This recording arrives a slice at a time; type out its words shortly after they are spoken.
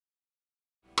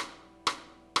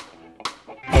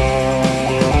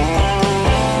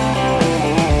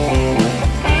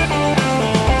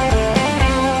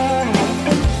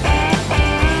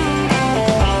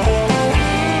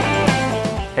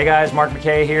Hey guys, Mark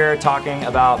Mackay here, talking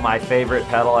about my favorite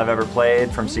pedal I've ever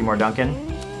played from Seymour Duncan.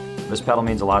 This pedal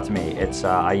means a lot to me.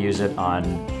 I use it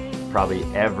on probably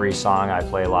every song I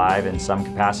play live in some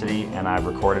capacity, and I've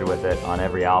recorded with it on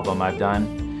every album I've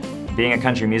done. Being a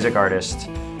country music artist,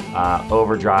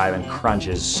 overdrive and crunch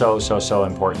is so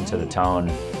important to the tone.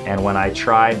 And when I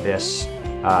tried this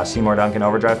Seymour Duncan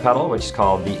overdrive pedal, which is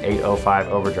called the 805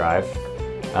 Overdrive,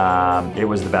 it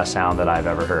was the best sound that I've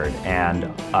ever heard. And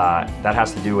that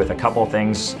has to do with a couple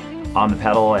things on the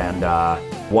pedal, and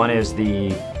one is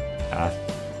the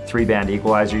 3-band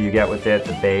equalizer you get with it,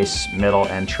 the bass, middle,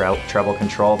 and treble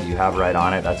control that you have right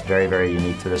on it. That's very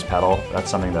unique to this pedal. That's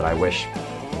something that I wish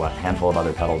a handful of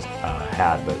other pedals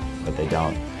had, but they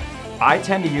don't. I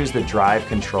tend to use the drive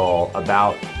control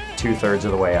about 2/3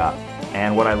 of the way up.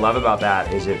 And what I love about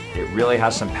that is it really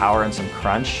has some power and some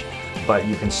crunch, but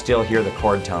you can still hear the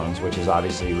chord tones, which is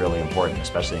obviously really important,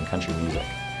 especially in country music.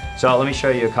 So let me show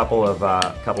you a couple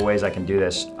ways I can do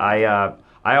this. I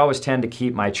always tend to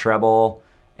keep my treble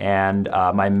and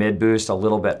my mid boost a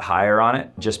little bit higher on it,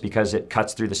 just because it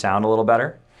cuts through the sound a little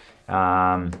better.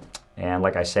 And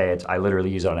like I say, I literally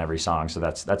use it on every song, so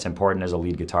that's important as a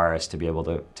lead guitarist to be able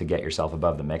to get yourself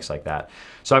above the mix like that.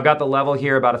 So I've got the level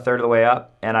here about 1/3 of the way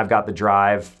up, and I've got the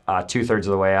drive 2/3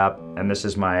 of the way up, and this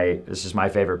is my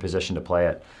favorite position to play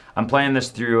it. I'm playing this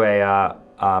through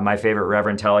my favorite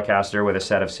Reverend Telecaster with a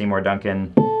set of Seymour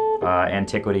Duncan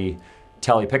Antiquity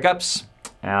Tele pickups,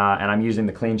 and I'm using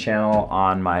the clean channel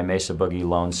on my Mesa Boogie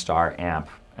Lone Star amp,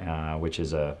 which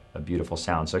is a beautiful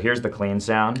sound. So here's the clean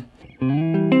sound.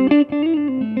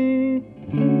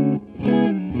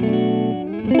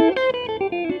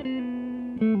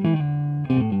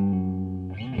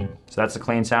 So that's the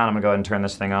clean sound. I'm gonna go ahead and turn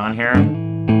this thing on here.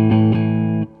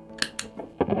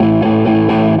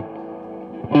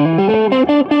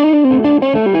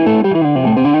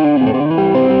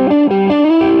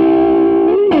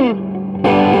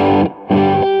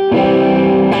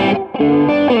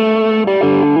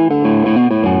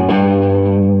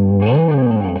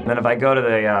 Then if I go to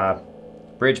the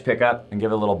bridge pickup and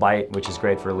give it a little bite, which is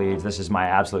great for leads, this is my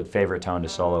absolute favorite tone to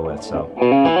solo with, so.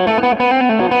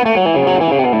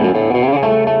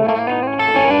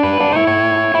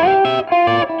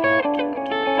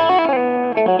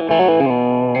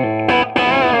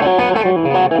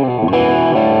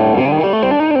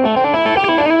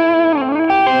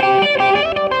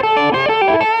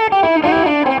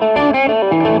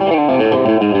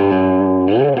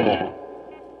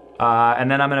 And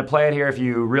then I'm going to play it here if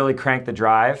you really crank the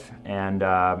drive and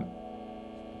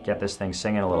get this thing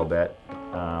singing a little bit.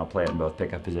 I'll play it in both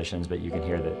pickup positions, but you can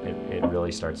hear that it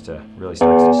really starts to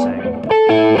sing.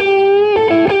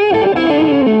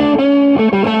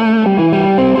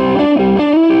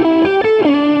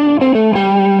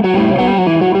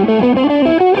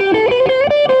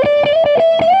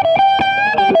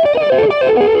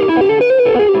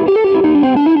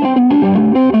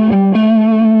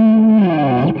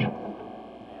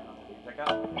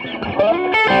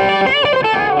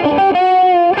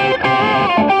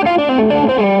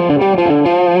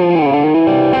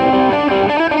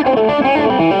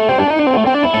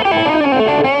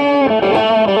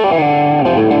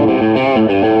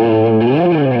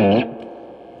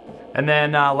 And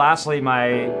then lastly,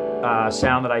 my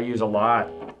sound that I use a lot,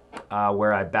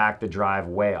 where I back the drive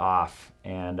way off,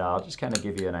 and I'll just kind of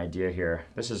give you an idea here.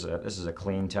 This is a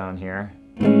clean tone here.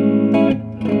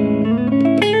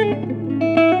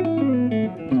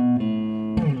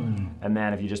 And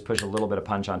then if you just push a little bit of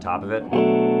punch on top of it.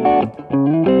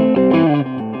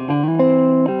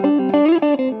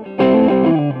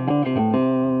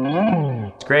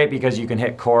 It's great because you can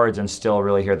hit chords and still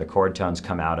really hear the chord tones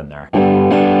come out in there.